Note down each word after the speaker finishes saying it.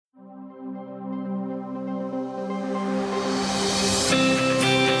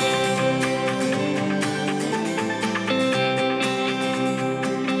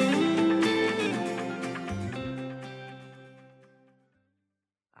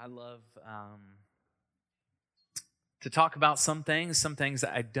I love to talk about some things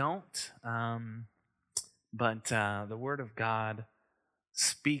that I don't. But the Word of God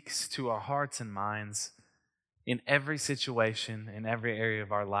speaks to our hearts and minds in every situation, in every area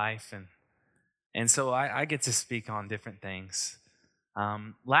of our life. And so I get to speak on different things.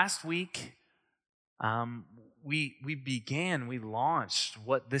 Last week, we launched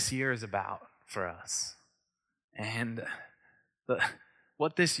what this year is about for us. And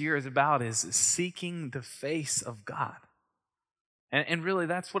what this year is about is seeking the face of God. And really,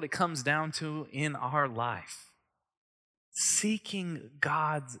 that's what it comes down to in our life. Seeking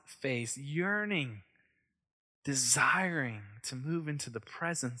God's face, yearning, desiring to move into the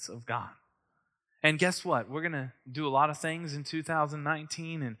presence of God. And guess what? We're going to do a lot of things in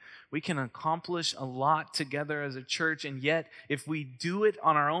 2019, and we can accomplish a lot together as a church. And yet, if we do it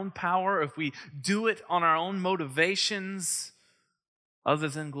on our own power, if we do it on our own motivations, other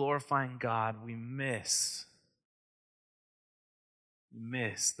than glorifying God, we miss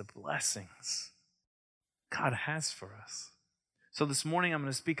the blessings God has for us. So this morning I'm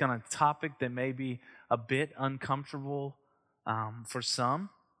going to speak on a topic that may be a bit uncomfortable for some.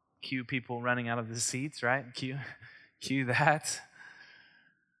 Cue people running out of the seats, right? Cue that.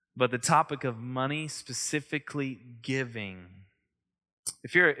 But the topic of money, specifically giving.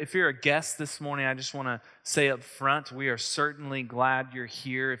 If you're a guest this morning, I just want to say up front, we are certainly glad you're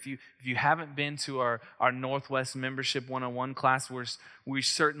here. If you haven't been to our Northwest Membership 101 class, we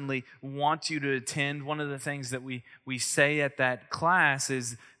certainly want you to attend. One of the things that we say at that class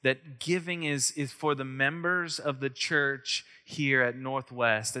is that giving is for the members of the church here at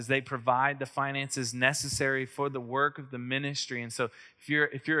Northwest as they provide the finances necessary for the work of the ministry. And so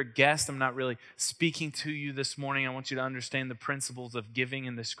if you're a guest, I'm not really speaking to you this morning. I want you to understand the principles of giving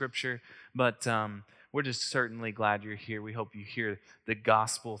in the Scripture, but we're just certainly glad you're here. We hope you hear the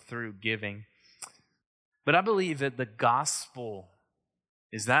gospel through giving. But I believe that the gospel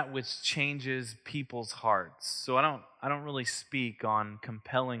is that which changes people's hearts. So I don't really speak on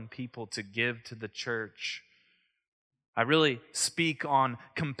compelling people to give to the church. I really speak on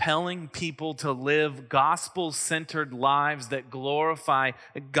compelling people to live gospel-centered lives that glorify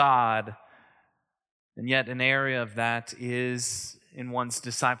God. And yet an area of that is in one's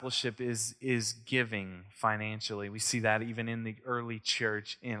discipleship is giving financially. We see that even in the early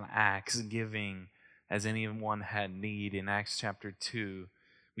church in Acts, giving as anyone had need in Acts chapter 2.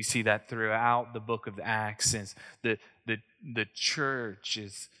 We see that throughout the book of Acts, since the church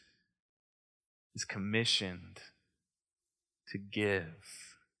is commissioned to give.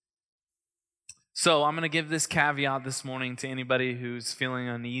 So I'm going to give this caveat this morning to anybody who's feeling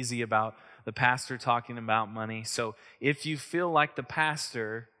uneasy about the pastor talking about money. So if you feel like the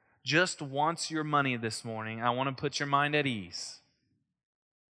pastor just wants your money this morning, I want to put your mind at ease.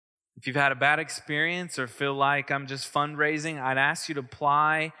 If you've had a bad experience or feel like I'm just fundraising, I'd ask you to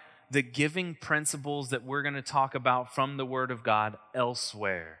apply the giving principles that we're going to talk about from the Word of God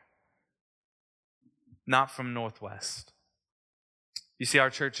elsewhere, not from Northwest. You see,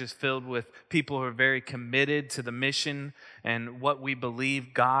 our church is filled with people who are very committed to the mission and what we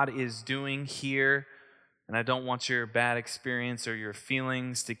believe God is doing here. And I don't want your bad experience or your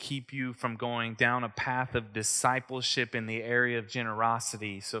feelings to keep you from going down a path of discipleship in the area of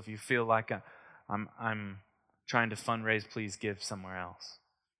generosity. So if you feel like I'm trying to fundraise, please give somewhere else.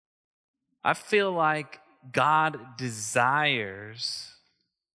 I feel like God desires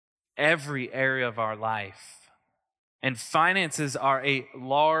every area of our life. And finances are a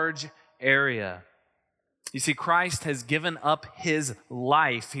large area. You see, Christ has given up His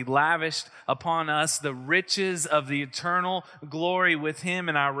life. He lavished upon us the riches of the eternal glory with Him.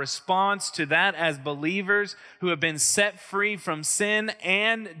 And our response to that as believers who have been set free from sin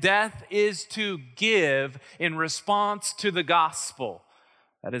and death is to give in response to the gospel.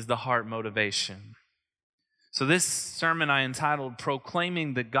 That is the heart motivation. So this sermon I entitled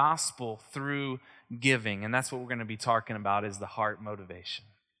Proclaiming the Gospel Through Giving, and that's what we're going to be talking about, is the heart motivation.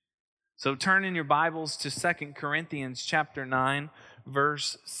 So turn in your Bibles to 2 Corinthians chapter 9,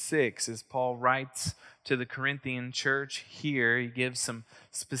 verse 6. As Paul writes to the Corinthian church here, he gives some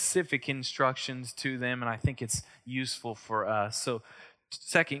specific instructions to them, and I think it's useful for us. So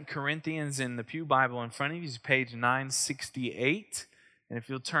 2 Corinthians in the Pew Bible in front of you is page 968. And if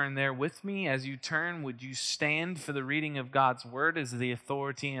you'll turn there with me, as you turn, would you stand for the reading of God's Word as the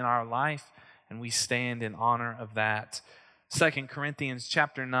authority in our life? And we stand in honor of that. 2 Corinthians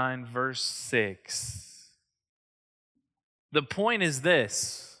chapter 9, verse 6. The point is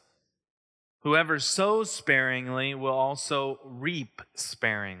this: whoever sows sparingly will also reap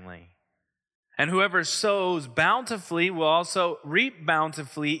sparingly. And whoever sows bountifully will also reap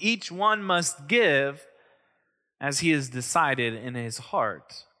bountifully. Each one must give as he has decided in his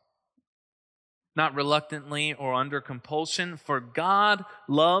heart, not reluctantly or under compulsion, for God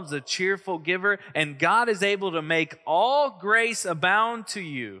loves a cheerful giver, and God is able to make all grace abound to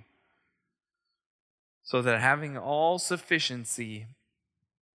you, so that having all sufficiency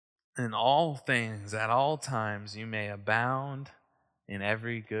in all things at all times, you may abound in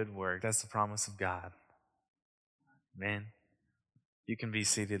every good work. That's the promise of God. Amen. You can be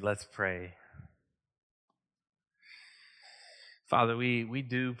seated. Let's pray. Father, we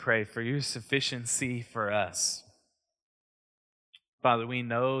do pray for your sufficiency for us. Father, we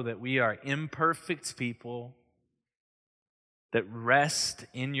know that we are imperfect people that rest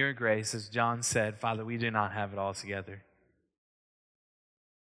in your grace. As John said, Father, we do not have it all together.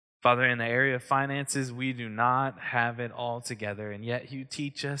 Father, in the area of finances, we do not have it all together, and yet you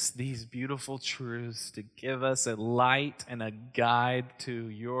teach us these beautiful truths to give us a light and a guide to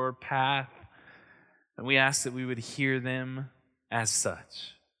your path, and we ask that we would hear them as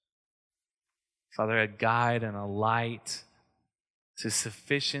such. Father, a guide and a light to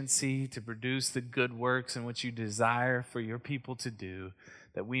sufficiency to produce the good works in which you desire for your people to do,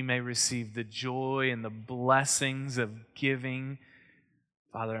 that we may receive the joy and the blessings of giving,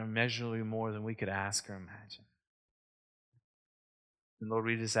 Father, immeasurably more than we could ask or imagine. And Lord,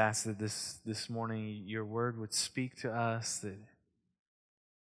 we just ask that this morning your word would speak to us, that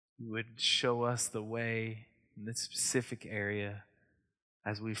you would show us the way in this specific area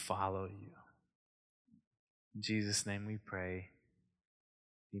as we follow you. In Jesus' name we pray.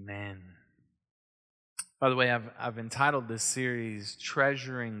 Amen. By the way, I've entitled this series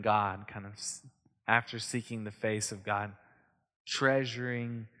Treasuring God, kind of after seeking the face of God.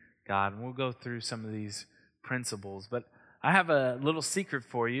 Treasuring God. And we'll go through some of these principles. But I have a little secret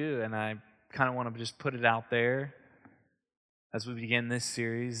for you, and I kind of want to just put it out there as we begin this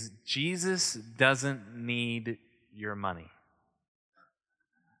series. Jesus doesn't need your money.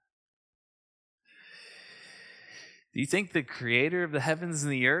 Do you think the creator of the heavens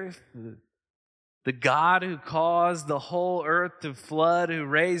and the earth, the God who caused the whole earth to flood, who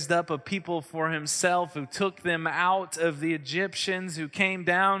raised up a people for himself, who took them out of the Egyptians, who came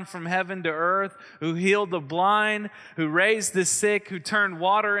down from heaven to earth, who healed the blind, who raised the sick, who turned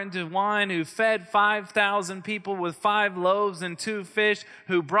water into wine, who fed 5,000 people with 5 loaves and 2 fish,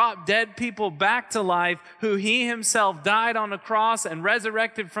 who brought dead people back to life, who he himself died on a cross and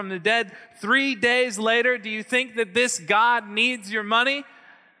resurrected from the dead 3 days later? Do you think that this God needs your money?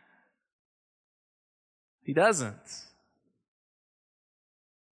 He doesn't.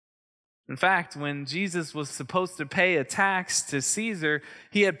 In fact, when Jesus was supposed to pay a tax to Caesar,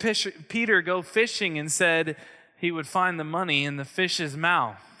 he had Peter go fishing and said he would find the money in the fish's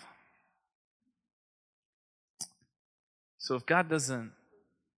mouth. So if God doesn't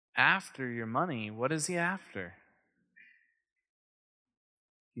after your money, what is he after?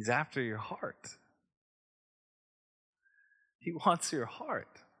 He's after your heart. He wants your heart.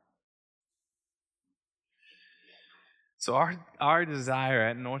 So our desire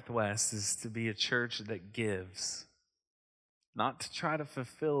at Northwest is to be a church that gives, not to try to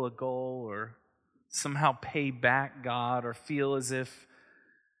fulfill a goal or somehow pay back God or feel as if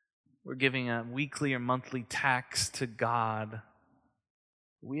we're giving a weekly or monthly tax to God.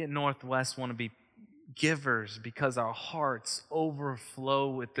 We at Northwest want to be givers because our hearts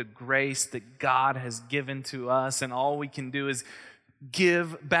overflow with the grace that God has given to us, and all we can do is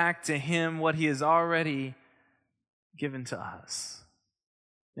give back to him what he has already given to us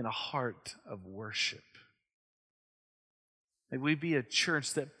in a heart of worship. May we be a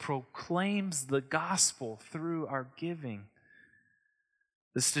church that proclaims the gospel through our giving.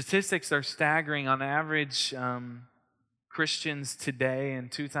 The statistics are staggering. On average, Christians today in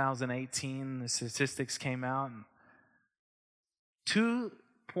 2018, the statistics came out,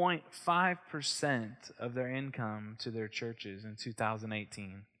 2.5% of their income to their churches in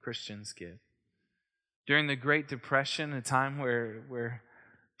 2018, Christians give. During the Great Depression, a time where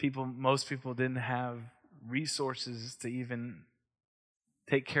most people didn't have resources to even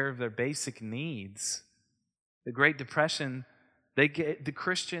take care of their basic needs, the Great Depression, the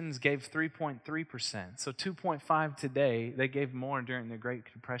Christians gave 3.3%. So 2.5 today, they gave more during the Great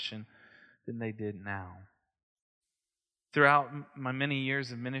Depression than they did now. Throughout my many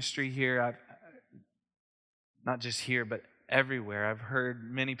years of ministry here, not just here, but everywhere, I've heard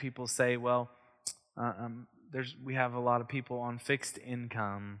many people say, well, we have a lot of people on fixed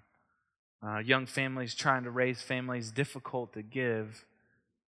income, young families trying to raise families, difficult to give.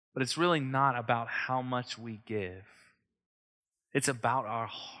 But it's really not about how much we give. It's about our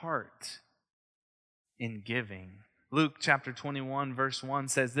heart. in giving. Luke chapter 21, verse 1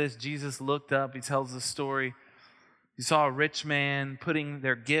 says this: Jesus looked up, he tells the story. He saw a rich man putting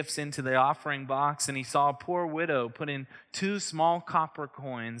their gifts into the offering box, and he saw a poor widow put in 2 small copper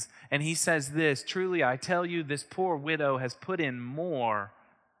coins. And he says this: truly, I tell you, this poor widow has put in more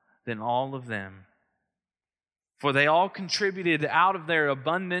than all of them. For they all contributed out of their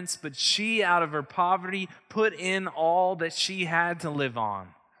abundance, but she, out of her poverty, put in all that she had to live on.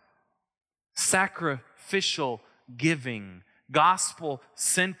 Sacrificial giving,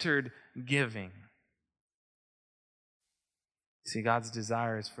 gospel-centered giving. See, God's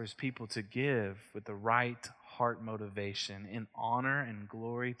desire is for His people to give with the right heart motivation in honor and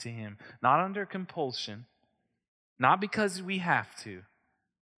glory to Him, not under compulsion, not because we have to,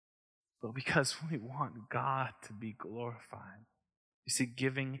 but because we want God to be glorified. You see,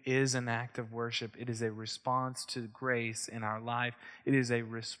 giving is an act of worship. It is a response to grace in our life. It is a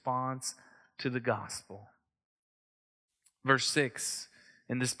response to the gospel. Verse 6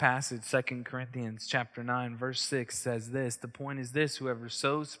 in this passage, 2 Corinthians chapter 9, verse 6 says this: the point is this, whoever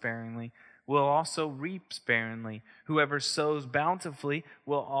sows sparingly will also reap sparingly. Whoever sows bountifully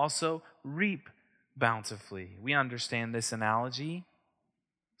will also reap bountifully. We understand this analogy.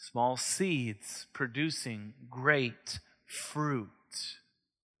 Small seeds producing great fruit.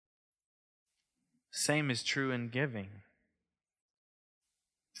 Same is true in giving.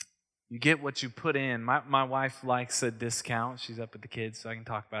 You get what you put in. My wife likes a discount. She's up with the kids, so I can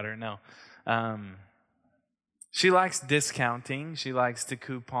talk about her. No. She likes discounting. She likes to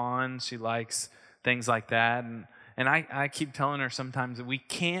coupon. She likes things like that. And I keep telling her sometimes that we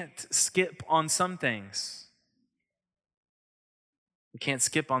can't skip on some things. We can't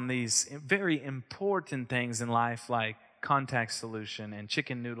skip on these very important things in life like contact solution and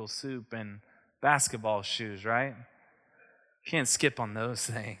chicken noodle soup and basketball shoes, right? Can't skip on those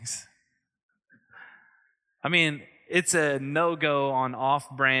things. I mean, it's a no-go on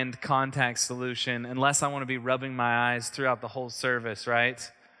off-brand contact solution unless I want to be rubbing my eyes throughout the whole service,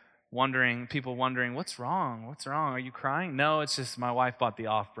 right? People wondering, what's wrong? What's wrong? Are you crying? No, it's just my wife bought the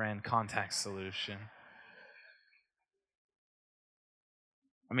off-brand contact solution.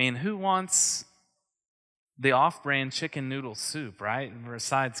 I mean, who wants the off-brand chicken noodle soup, right?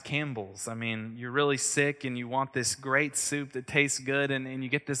 Besides Campbell's. I mean, you're really sick and you want this great soup that tastes good, and you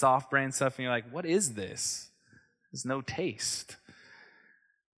get this off-brand stuff and you're like, what is this? There's no taste.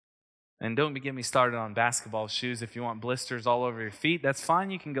 And don't get me started on basketball shoes. If you want blisters all over your feet, that's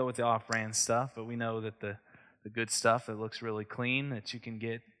fine. You can go with the off-brand stuff, but we know that the good stuff that looks really clean that you can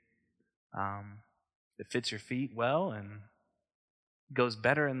get that fits your feet well and goes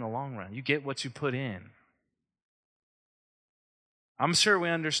better in the long run. You get what you put in. I'm sure we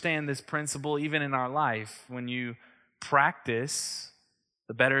understand this principle even in our life. When you practice,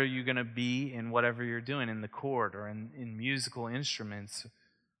 the better you're going to be in whatever you're doing, in the court or in musical instruments.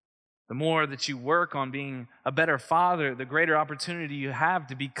 The more that you work on being a better father, the greater opportunity you have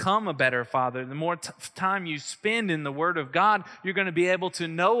to become a better father. The more time you spend in the Word of God, you're going to be able to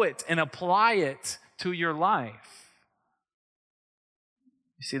know it and apply it to your life.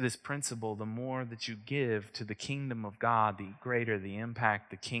 You see this principle, the more that you give to the kingdom of God, the greater the impact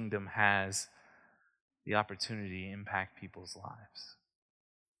the kingdom has, the opportunity to impact people's lives.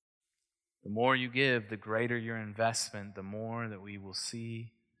 The more you give, the greater your investment, the more that we will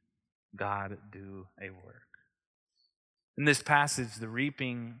see God do a work. In this passage, the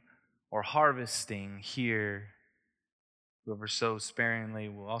reaping or harvesting here, whoever sows sparingly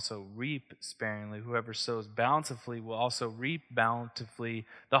will also reap sparingly. Whoever sows bountifully will also reap bountifully.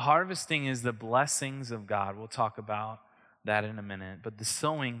 The harvesting is the blessings of God. We'll talk about that in a minute. But the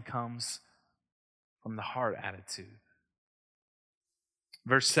sowing comes from the heart attitude.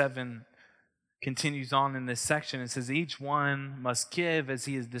 Verse 7 continues on in this section. It says, each one must give as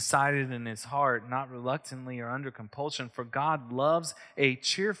he has decided in his heart, not reluctantly or under compulsion, for God loves a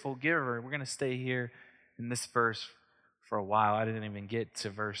cheerful giver. We're going to stay here in this verse for a while. I didn't even get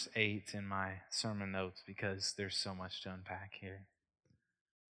to verse 8 in my sermon notes because there's so much to unpack here.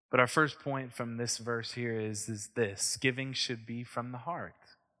 But our first point from this verse here is this: giving should be from the heart.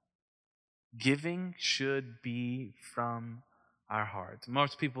 Giving should be from our heart.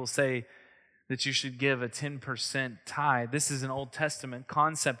 Most people say that you should give a 10% tithe. This is an Old Testament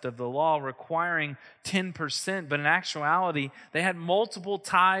concept of the law requiring 10%, but in actuality, they had multiple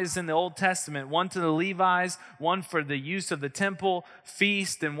tithes in the Old Testament, one to the Levites, one for the use of the temple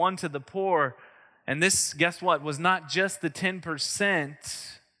feast, and one to the poor. And this, guess what, was not just the 10%,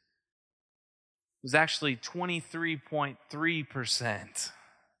 it was actually 23.3%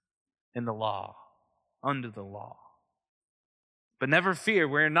 in the law, under the law. But never fear,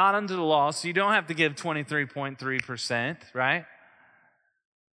 we're not under the law, so you don't have to give 23.3%, right?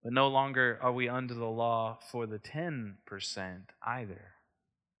 But no longer are we under the law for the 10% either.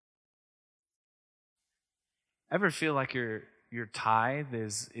 Ever feel like your tithe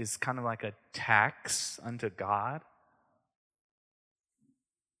is kind of like a tax unto God?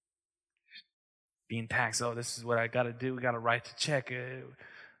 Being taxed, oh, this is what I got to do. We got to write the check.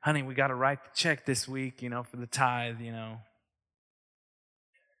 Honey, we got to write the check this week, for the tithe,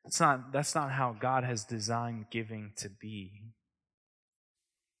 That's not how God has designed giving to be.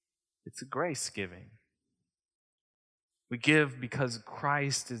 It's a grace giving. We give because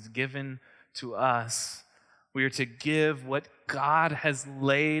Christ is given to us. We are to give what God has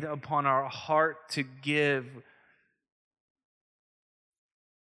laid upon our heart to give.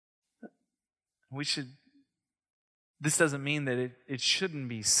 This doesn't mean that it shouldn't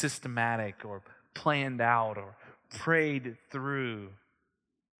be systematic or planned out or prayed through.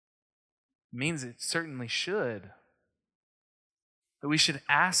 It means it certainly should. But we should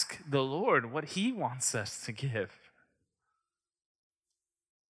ask the Lord what He wants us to give.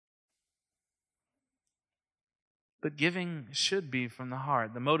 But giving should be from the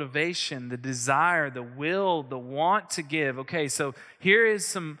heart. The motivation, the desire, the will, the want to give. Okay, so here is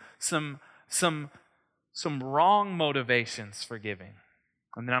some wrong motivations for giving.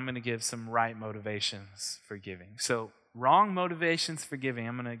 And then I'm going to give some right motivations for giving. So, wrong motivations for giving.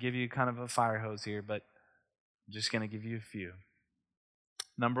 I'm going to give you kind of a fire hose here, but I'm just going to give you a few.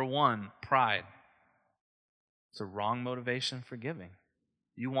 Number one, pride. It's a wrong motivation for giving.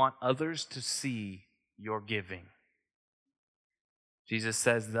 You want others to see your giving. Jesus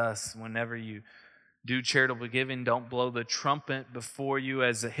says thus, whenever you do charitable giving, don't blow the trumpet before you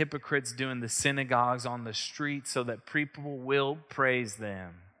as the hypocrites do in the synagogues on the street so that people will praise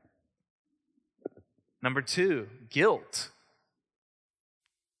them. Number two, guilt.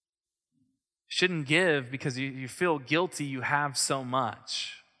 Shouldn't give because you feel guilty you have so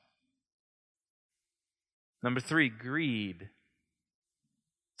much. Number three, greed.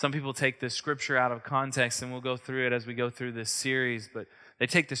 Some people take the scripture out of context, and we'll go through it as we go through this series, but they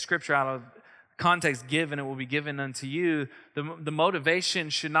take the scripture out of context, give and it will be given unto you. The motivation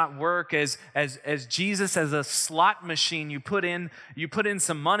should not work as Jesus as a slot machine. You put in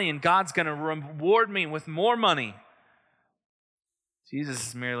some money and God's going to reward me with more money. Jesus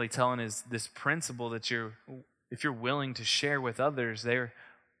is merely telling us this principle that if you're willing to share with others, they're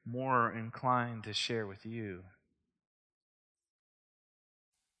more inclined to share with you.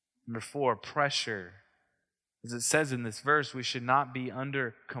 Number four, pressure. As it says in this verse, we should not be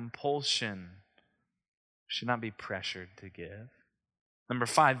under compulsion. We should not be pressured to give. Number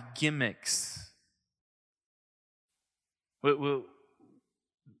five, gimmicks. We've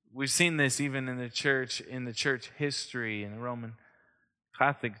seen this even in the church history, in the Roman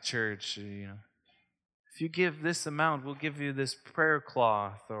Catholic Church. If you give this amount, we'll give you this prayer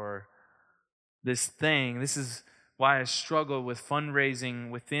cloth or this thing. This is why I struggle with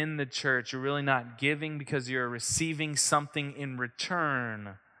fundraising within the church. You're really not giving because you're receiving something in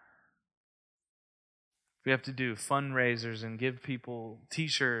return. We have to do fundraisers and give people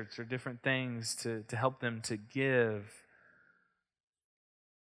t-shirts or different things to help them to give.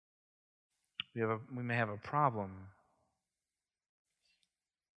 We may have a problem.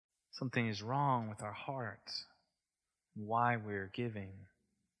 Something is wrong with our heart, why we're giving.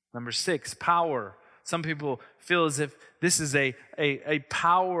 Number six, power. Some people feel as if this is a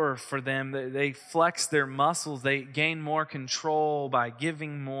power for them. They flex their muscles. They gain more control by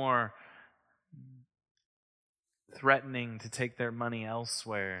giving more, threatening to take their money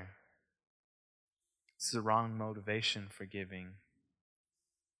elsewhere. This is a wrong motivation for giving.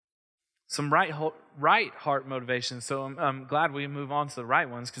 Some right heart motivations. So I'm glad we move on to the right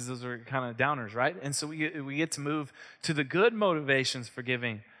ones because those are kind of downers, right? And so we get to move to the good motivations for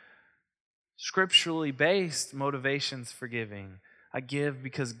giving. Scripturally based motivations for giving. I give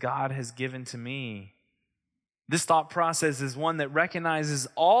because God has given to me. This thought process is one that recognizes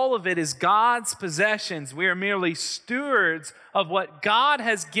all of it is God's possessions. We are merely stewards of what God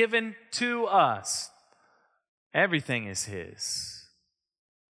has given to us. Everything is His.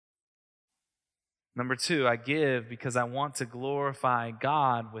 Number two, I give because I want to glorify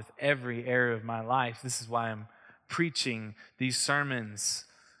God with every area of my life. This is why I'm preaching these sermons.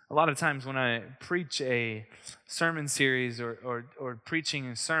 A lot of times when I preach a sermon series or preaching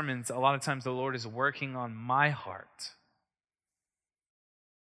in sermons, a lot of times the Lord is working on my heart.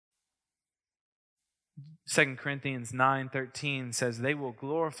 2 Corinthians 9:13 says, they will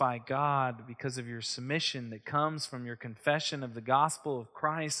glorify God because of your submission that comes from your confession of the gospel of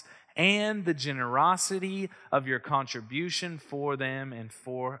Christ and the generosity of your contribution for them and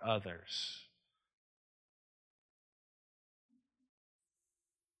for others.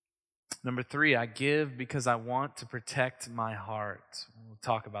 Number 3, I give because I want to protect my heart. We'll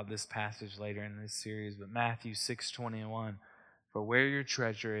talk about this passage later in this series, but Matthew 6:21, for where your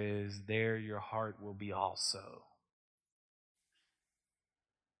treasure is, there your heart will be also.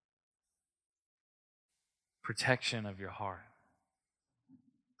 Protection of your heart.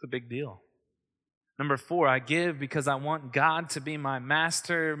 It's a big deal. Number 4, I give because I want God to be my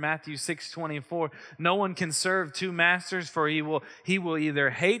master. Matthew 6:24. No one can serve two masters, for he will either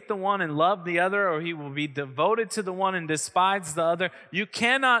hate the one and love the other, or he will be devoted to the one and despise the other. You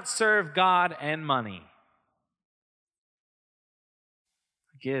cannot serve God and money.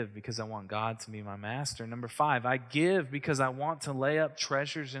 I give because I want God to be my master. Number 5, I give because I want to lay up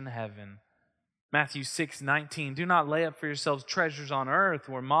treasures in heaven. Matthew 6:19, do not lay up for yourselves treasures on earth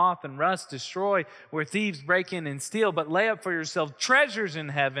where moth and rust destroy, where thieves break in and steal, but lay up for yourselves treasures in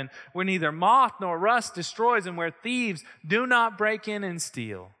heaven where neither moth nor rust destroys and where thieves do not break in and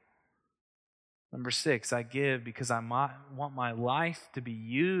steal. Number 6, I give because I want my life to be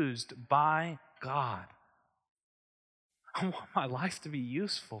used by God. I want my life to be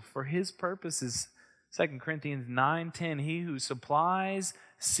useful for His purposes. 2 Corinthians 9:10, he who supplies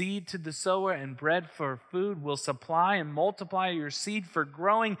seed to the sower and bread for food will supply and multiply your seed for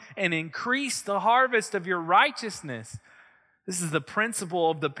growing and increase the harvest of your righteousness. This is the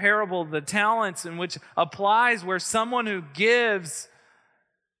principle of the parable of the talents, in which applies where someone who gives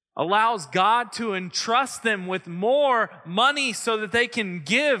allows God to entrust them with more money so that they can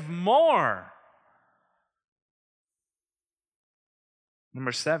give more.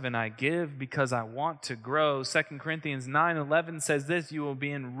 Number 7, I give because I want to grow. 2 Corinthians 9:11 says this, you will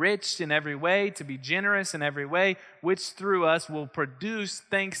be enriched in every way, to be generous in every way, which through us will produce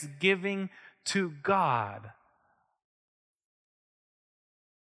thanksgiving to God.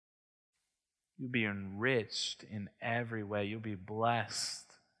 You'll be enriched in every way. You'll be blessed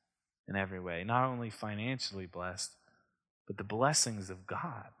in every way. Not only financially blessed, but the blessings of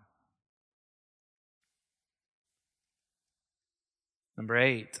God. Number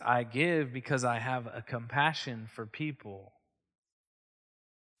 8, I give because I have a compassion for people.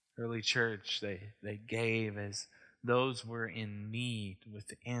 Early church, they gave as those were in need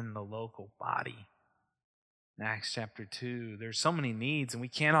within the local body. In Acts chapter 2, there's so many needs and we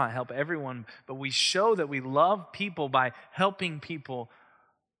cannot help everyone, but we show that we love people by helping people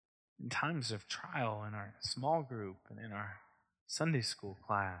in times of trial in our small group and in our Sunday school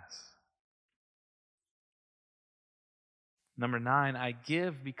class. Number 9, I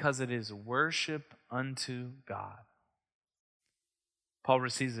give because it is worship unto God. Paul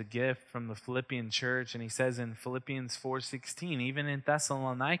receives a gift from the Philippian church, and he says in Philippians 4:16, even in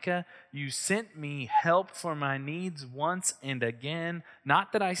Thessalonica, you sent me help for my needs once and again.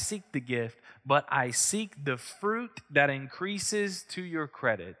 Not that I seek the gift, but I seek the fruit that increases to your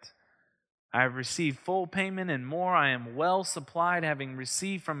credit. I have received full payment and more. I am well supplied, having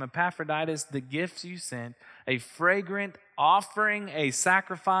received from Epaphroditus the gifts you sent, a fragrant offering, a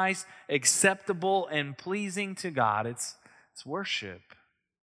sacrifice acceptable and pleasing to God. It's worship.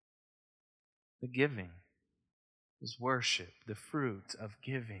 The giving is worship, the fruit of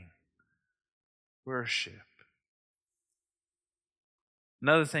giving. Worship.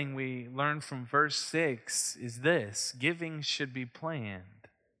 Another thing we learn from verse 6 is this: giving should be planned.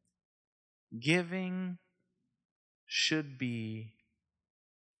 Giving should be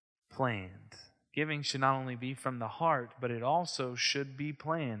planned. Giving should not only be from the heart, but it also should be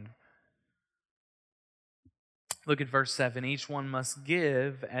planned. Look at verse 7. Each one must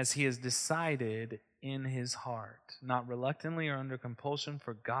give as he has decided in his heart, not reluctantly or under compulsion,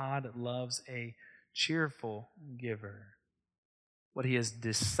 for God loves a cheerful giver. What he has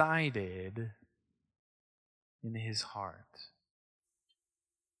decided in his heart.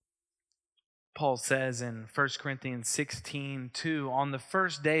 Paul says in 1 Corinthians 16:2, on the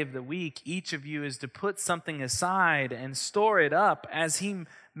first day of the week, each of you is to put something aside and store it up as he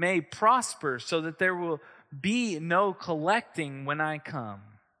may prosper, so that there will be no collecting when I come.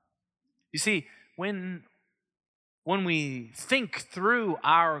 You see, when we think through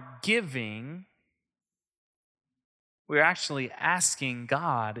our giving, we're actually asking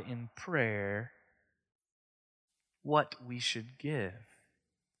God in prayer what we should give.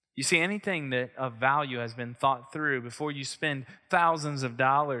 You see, anything that of value has been thought through before you spend thousands of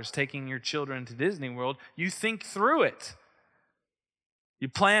dollars taking your children to Disney World, you think through it. You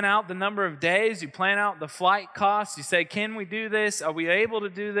plan out the number of days, you plan out the flight costs, you say, can we do this? Are we able to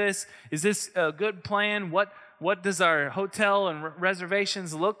do this? Is this a good plan? What does our hotel and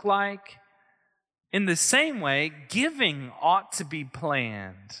reservations look like? In the same way, giving ought to be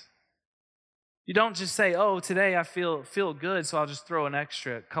planned. You don't just say, oh, today I feel good, so I'll just throw an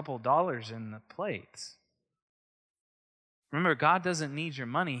extra couple dollars in the plate. Remember, God doesn't need your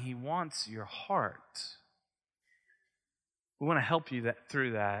money. He wants your heart. We want to help you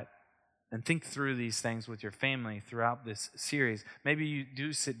through that and think through these things with your family throughout this series. Maybe you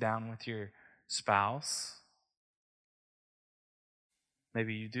do sit down with your spouse.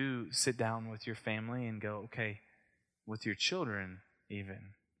 Maybe you do sit down with your family and go, okay, with your children even,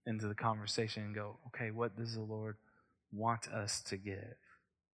 into the conversation and go, okay, what does the Lord want us to give?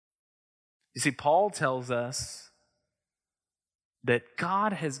 You see, Paul tells us that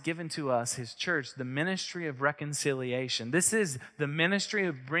God has given to us, His church, the ministry of reconciliation. This is the ministry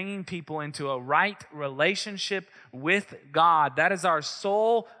of bringing people into a right relationship with God. That is our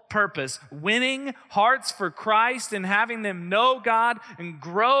sole purpose, winning hearts for Christ and having them know God and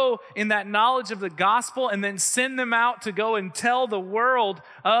grow in that knowledge of the gospel and then send them out to go and tell the world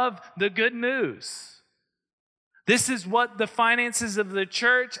of the good news. This is what the finances of the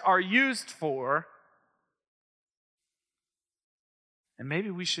church are used for. And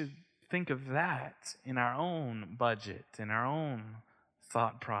maybe we should think of that in our own budget, in our own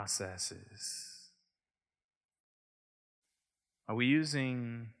thought processes. Are we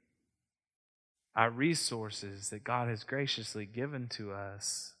using our resources that God has graciously given to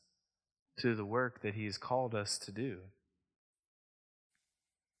us to the work that He has called us to do?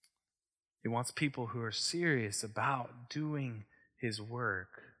 He wants people who are serious about doing His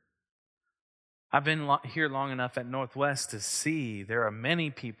work. I've been here long enough at Northwest to see there are many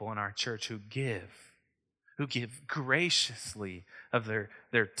people in our church who give graciously of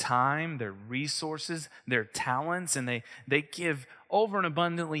their time, their resources, their talents, and they give over and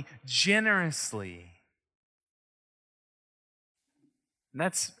abundantly, generously. And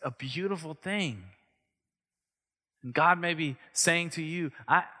that's a beautiful thing. And God may be saying to you,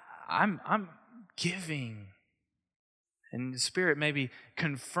 I'm giving. And the Spirit may be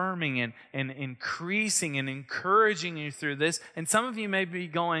confirming and increasing and encouraging you through this. And some of you may be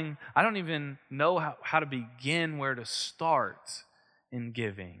going, I don't even know how to begin, where to start in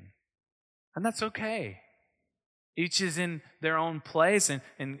giving. And that's okay. Each is in their own place,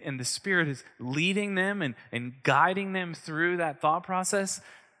 and the Spirit is leading them and guiding them through that thought process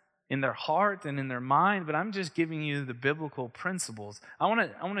in their heart and in their mind. But I'm just giving you the biblical principles. I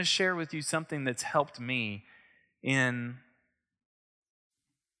want to share with you something that's helped me in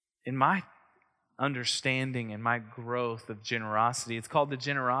my understanding and my growth of generosity. It's called the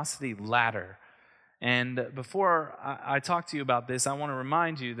Generosity Ladder. And before I talk to you about this, I want to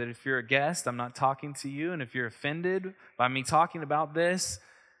remind you that if you're a guest, I'm not talking to you. And if you're offended by me talking about this,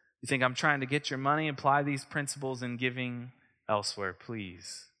 you think I'm trying to get your money, apply these principles in giving elsewhere,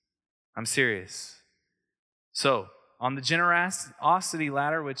 please. I'm serious. So, on the Generosity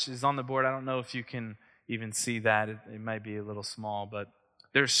Ladder, which is on the board, I don't know if you can even see that. It might be a little small, but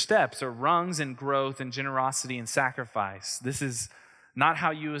there's steps or rungs in growth and generosity and sacrifice. This is not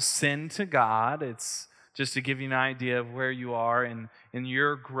how you ascend to God. It's just to give you an idea of where you are in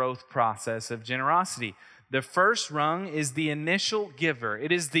your growth process of generosity. The first rung is the initial giver.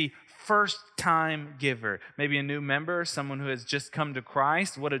 It is the first-time giver. Maybe a new member, someone who has just come to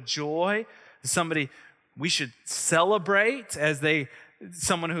Christ. What a joy. Somebody we should celebrate as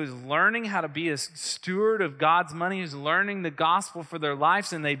someone who's learning how to be a steward of God's money, who's learning the gospel for their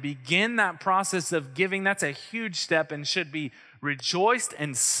lives, and they begin that process of giving. That's a huge step and should be rejoiced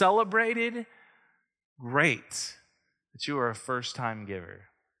and celebrated. Great that you are a first-time giver.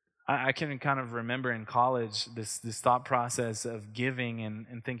 I can kind of remember in college this thought process of giving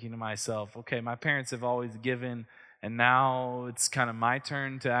and thinking to myself, okay, my parents have always given, and now it's kind of my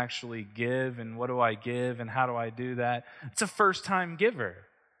turn to actually give, and what do I give, and how do I do that? It's a first-time giver.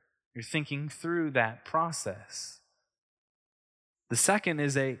 You're thinking through that process. The second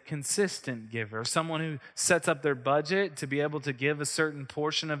is a consistent giver, someone who sets up their budget to be able to give a certain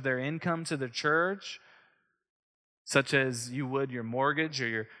portion of their income to the church, such as you would your mortgage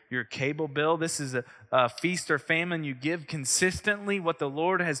or your cable bill. This is a feast or famine. You give consistently what the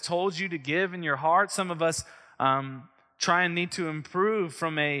Lord has told you to give in your heart. Some of us try and need to improve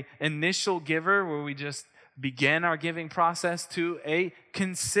from a initial giver where we just begin our giving process to a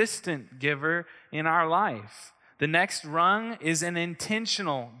consistent giver in our life. The next rung is an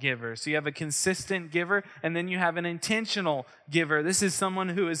intentional giver. So you have a consistent giver, and then you have an intentional giver. This is someone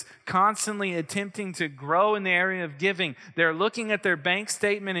who is constantly attempting to grow in the area of giving. They're looking at their bank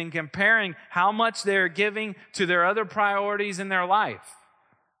statement and comparing how much they're giving to their other priorities in their life.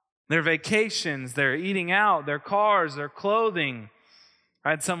 Their vacations, their eating out, their cars, their clothing. I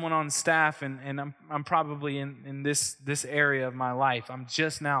had someone on staff, and I'm probably in this area of my life. I'm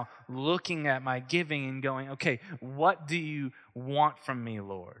just now looking at my giving and going, okay, what do you want from me,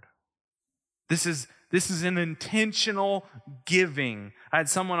 Lord? This is an intentional giving. I had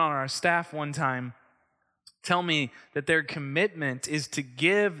someone on our staff one time tell me that their commitment is to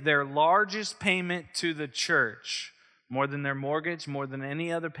give their largest payment to the church, more than their mortgage, more than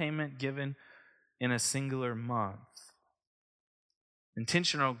any other payment given in a singular month.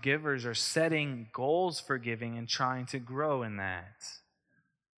 Intentional givers are setting goals for giving and trying to grow in that.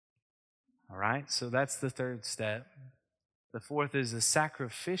 All right, so that's the third step. The fourth is a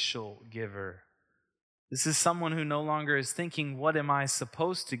sacrificial giver. This is someone who no longer is thinking, what am I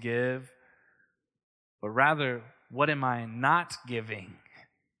supposed to give? But rather, what am I not giving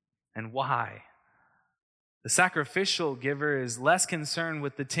and why? The sacrificial giver is less concerned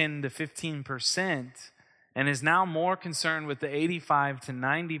with the 10 to 15%. And is now more concerned with the 85 to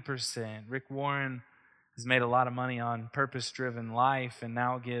 90%. Rick Warren has made a lot of money on purpose-driven life and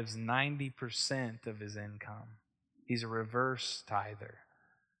now gives 90% of his income. He's a reverse tither.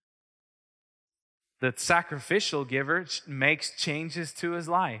 The sacrificial giver makes changes to his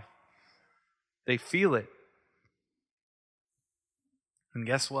life. They feel it. And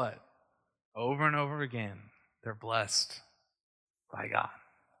guess what? Over and over again, they're blessed by God.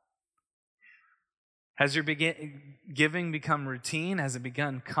 Has your giving become routine? Has it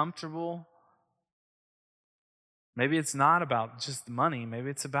become comfortable? Maybe it's not about just money.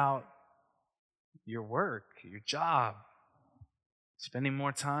 Maybe it's about your work, your job, spending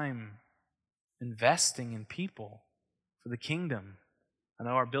more time investing in people for the kingdom. I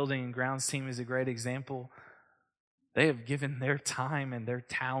know our building and grounds team is a great example. They have given their time and their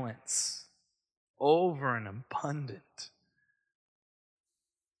talents over and abundant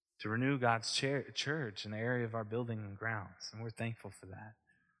to renew God's church in the area of our building and grounds. And we're thankful for that.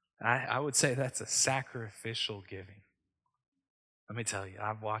 I would say that's a sacrificial giving. Let me tell you,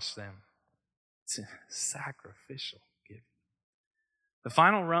 I've watched them. It's a sacrificial giving. The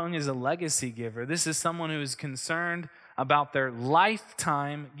final rung is a legacy giver. This is someone who is concerned about their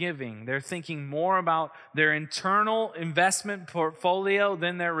lifetime giving. They're thinking more about their internal investment portfolio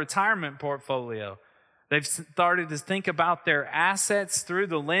than their retirement portfolio. They've started to think about their assets through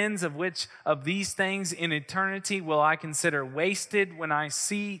the lens of which of these things in eternity will I consider wasted when I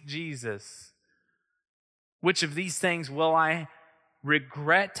see Jesus? Which of these things will I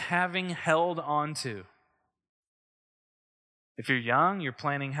regret having held on to? If you're young, you're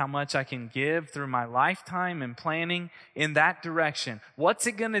planning how much I can give through my lifetime and planning in that direction. What's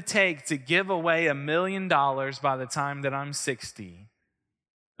it going to take to give away $1 million by the time that I'm 60?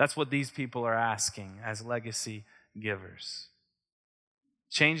 That's what these people are asking as legacy givers.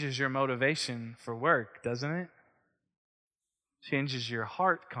 Changes your motivation for work, doesn't it? Changes your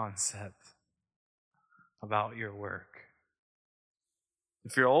heart concept about your work.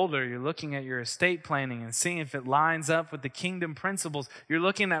 If you're older, you're looking at your estate planning and seeing if it lines up with the kingdom principles. You're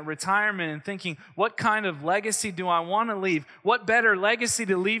looking at retirement and thinking, what kind of legacy do I want to leave? What better legacy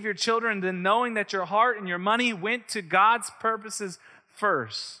to leave your children than knowing that your heart and your money went to God's purposes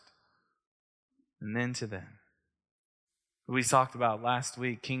first, and then to them. We talked about last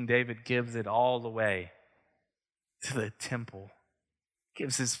week, King David gives it all away to the temple.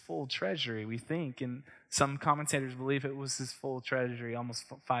 Gives his full treasury, we think, and some commentators believe it was his full treasury, almost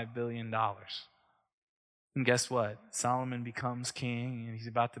 $5 billion. And guess what? Solomon becomes king, and he's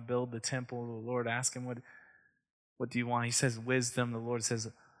about to build the temple. The Lord asks him, what do you want? He says, wisdom. The Lord says,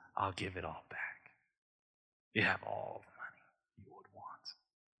 I'll give it all back. You have all the money you would want.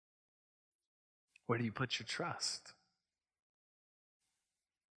 Where do you put your trust?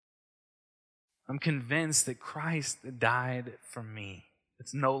 I'm convinced that Christ died for me.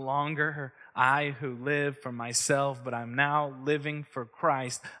 It's no longer I who live for myself, but I'm now living for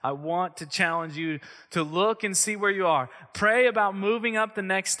Christ. I want to challenge you to look and see where you are. Pray about moving up the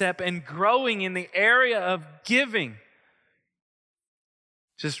next step and growing in the area of giving.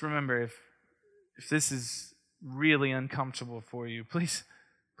 Just remember, if this is really uncomfortable for you, please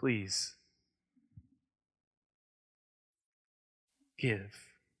give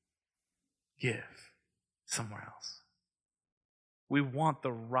somewhere else. We want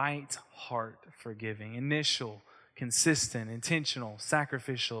the right heart for giving. Initial, consistent, intentional,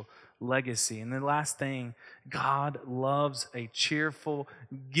 sacrificial, legacy. And the last thing, God loves a cheerful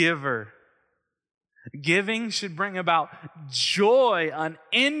giver. Giving should bring about joy,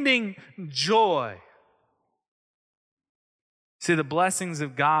 unending joy. See, the blessings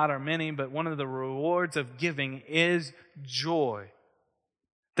of God are many, but one of the rewards of giving is joy.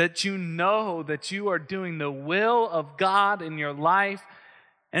 That you know that you are doing the will of God in your life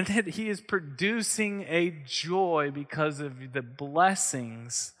and that He is producing a joy because of the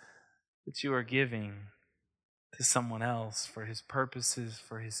blessings that you are giving to someone else for His purposes,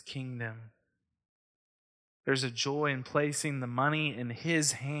 for His kingdom. There's a joy in placing the money in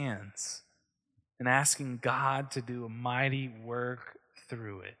His hands and asking God to do a mighty work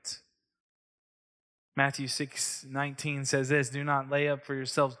through it. Matthew 6:19 says this, "Do not lay up for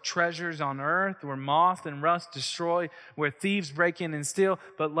yourselves treasures on earth where moth and rust destroy, where thieves break in and steal,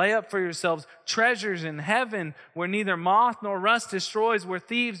 but lay up for yourselves treasures in heaven where neither moth nor rust destroys, where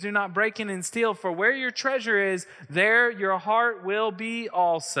thieves do not break in and steal. For where your treasure is, there your heart will be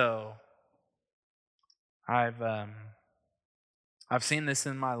also." I've seen this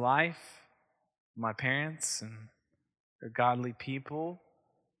in my life. My parents, and they're godly people,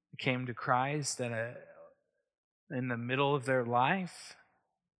 came to Christ in the middle of their life.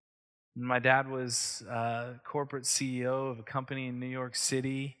 My dad was corporate CEO of a company in New York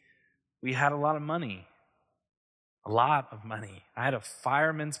City. We had a lot of money. A lot of money. I had a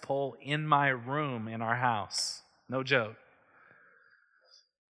fireman's pole in my room in our house. No joke.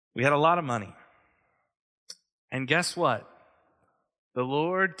 We had a lot of money. And guess what? The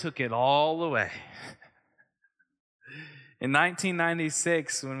Lord took it all away. In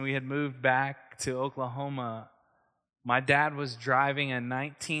 1996, when we had moved back to Oklahoma, my dad was driving a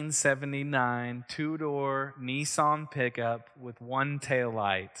 1979 two-door Nissan pickup with one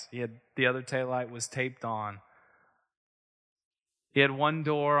taillight. The other taillight was taped on. He had one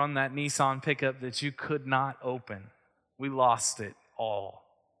door on that Nissan pickup that you could not open. We lost it all.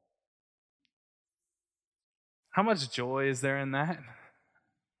 How much joy is there in that?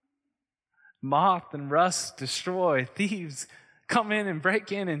 Moth and rust destroy. Thieves come in and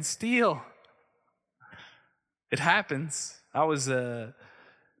break in and steal. It happens. I was a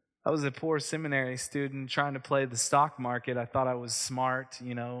poor seminary student trying to play the stock market. I thought I was smart,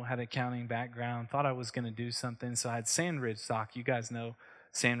 had an accounting background, thought I was going to do something. So I had Sandridge stock. You guys know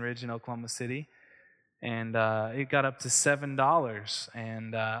Sandridge in Oklahoma City. And it got up to $7.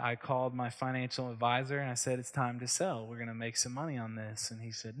 And I called my financial advisor and I said, "It's time to sell. We're going to make some money on this." And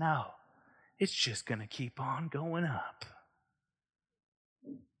he said, "No. It's just going to keep on going up."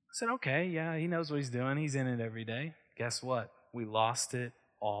 I said, "Okay, yeah, he knows what he's doing. He's in it every day." Guess what? We lost it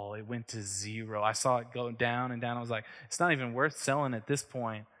all. It went to zero. I saw it go down and down. I was like, it's not even worth selling at this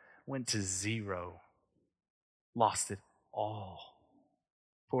point. Went to zero. Lost it all.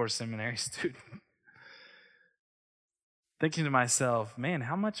 Poor seminary student. Thinking to myself, man,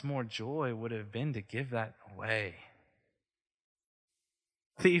 how much more joy would it have been to give that away?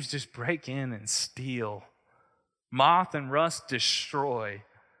 Thieves just break in and steal. Moth and rust destroy.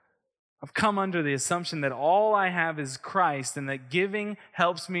 I've come under the assumption that all I have is Christ and that giving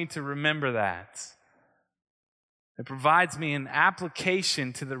helps me to remember that. It provides me an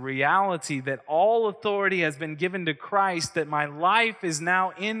application to the reality that all authority has been given to Christ, that my life is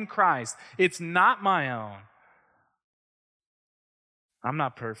now in Christ. It's not my own. I'm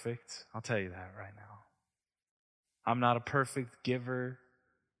not perfect. I'll tell you that right now. I'm not a perfect giver.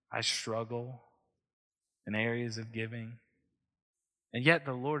 I struggle in areas of giving. And yet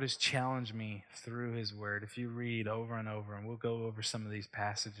the Lord has challenged me through His Word. If you read over and over, and we'll go over some of these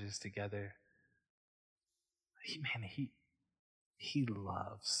passages together, He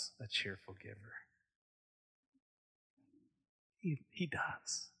loves a cheerful giver. He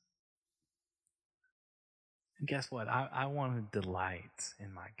does. And guess what? I want to delight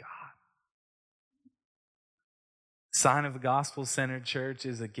in my God. Sign of the Gospel-Centered Church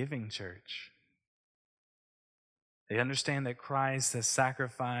is a giving church. They understand that Christ has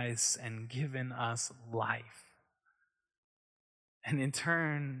sacrificed and given us life. And in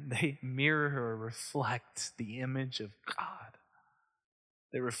turn, they mirror or reflect the image of God.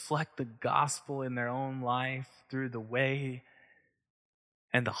 They reflect the gospel in their own life through the way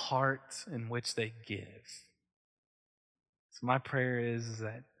and the heart in which they give. So my prayer is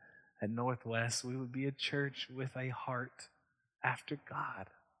that at Northwest, we would be a church with a heart after God.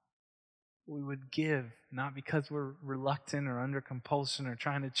 We would give, not because we're reluctant or under compulsion or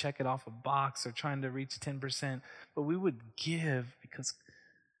trying to check it off a box or trying to reach 10%, but we would give because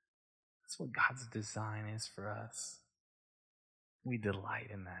that's what God's design is for us. We delight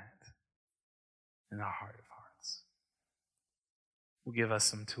in that in our heart of hearts. will give us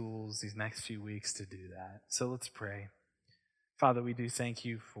some tools these next few weeks to do that. So let's pray. Father, we do thank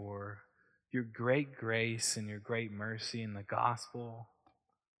you for your great grace and your great mercy in the gospel.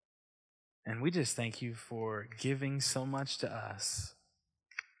 And we just thank you for giving so much to us.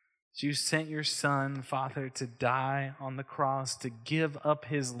 You sent your Son, Father, to die on the cross, to give up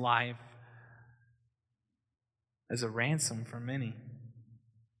his life as a ransom for many.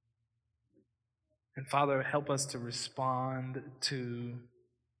 And Father, help us to respond to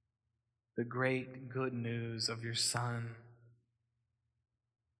the great good news of your Son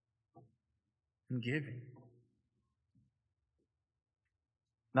in giving.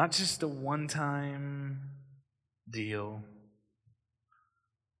 Not just a one-time deal,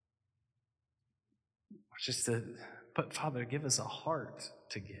 but Father, give us a heart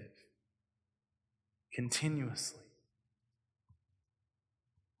to give continuously.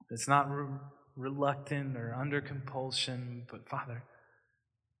 It's not reluctant or under compulsion, but Father,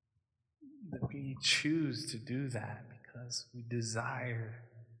 that we choose to do that because we desire,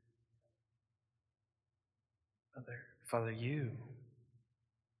 Father, you.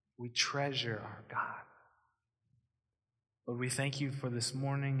 We treasure our God. Lord, we thank you for this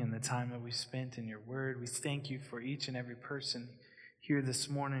morning and the time that we spent in your word. We thank you for each and every person here this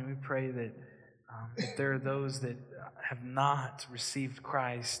morning. We pray that if there are those that have not received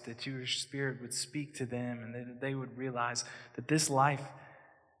Christ, that your Spirit would speak to them and that they would realize that this life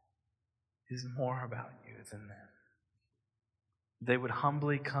is more about you than them. They would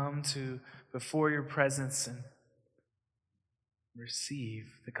humbly come before your presence and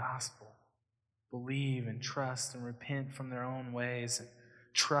receive the gospel. Believe and trust and repent from their own ways and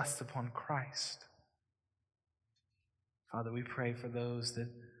trust upon Christ. Father, we pray for those that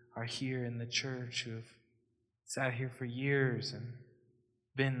are here in the church who have sat here for years and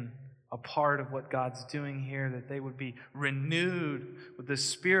been a part of what God's doing here, that they would be renewed with the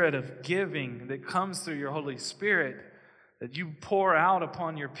spirit of giving that comes through your Holy Spirit, that you pour out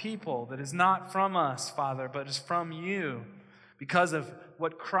upon your people, that is not from us, Father, but is from you, because of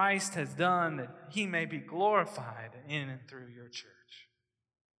what Christ has done, that he may be glorified in and through your church.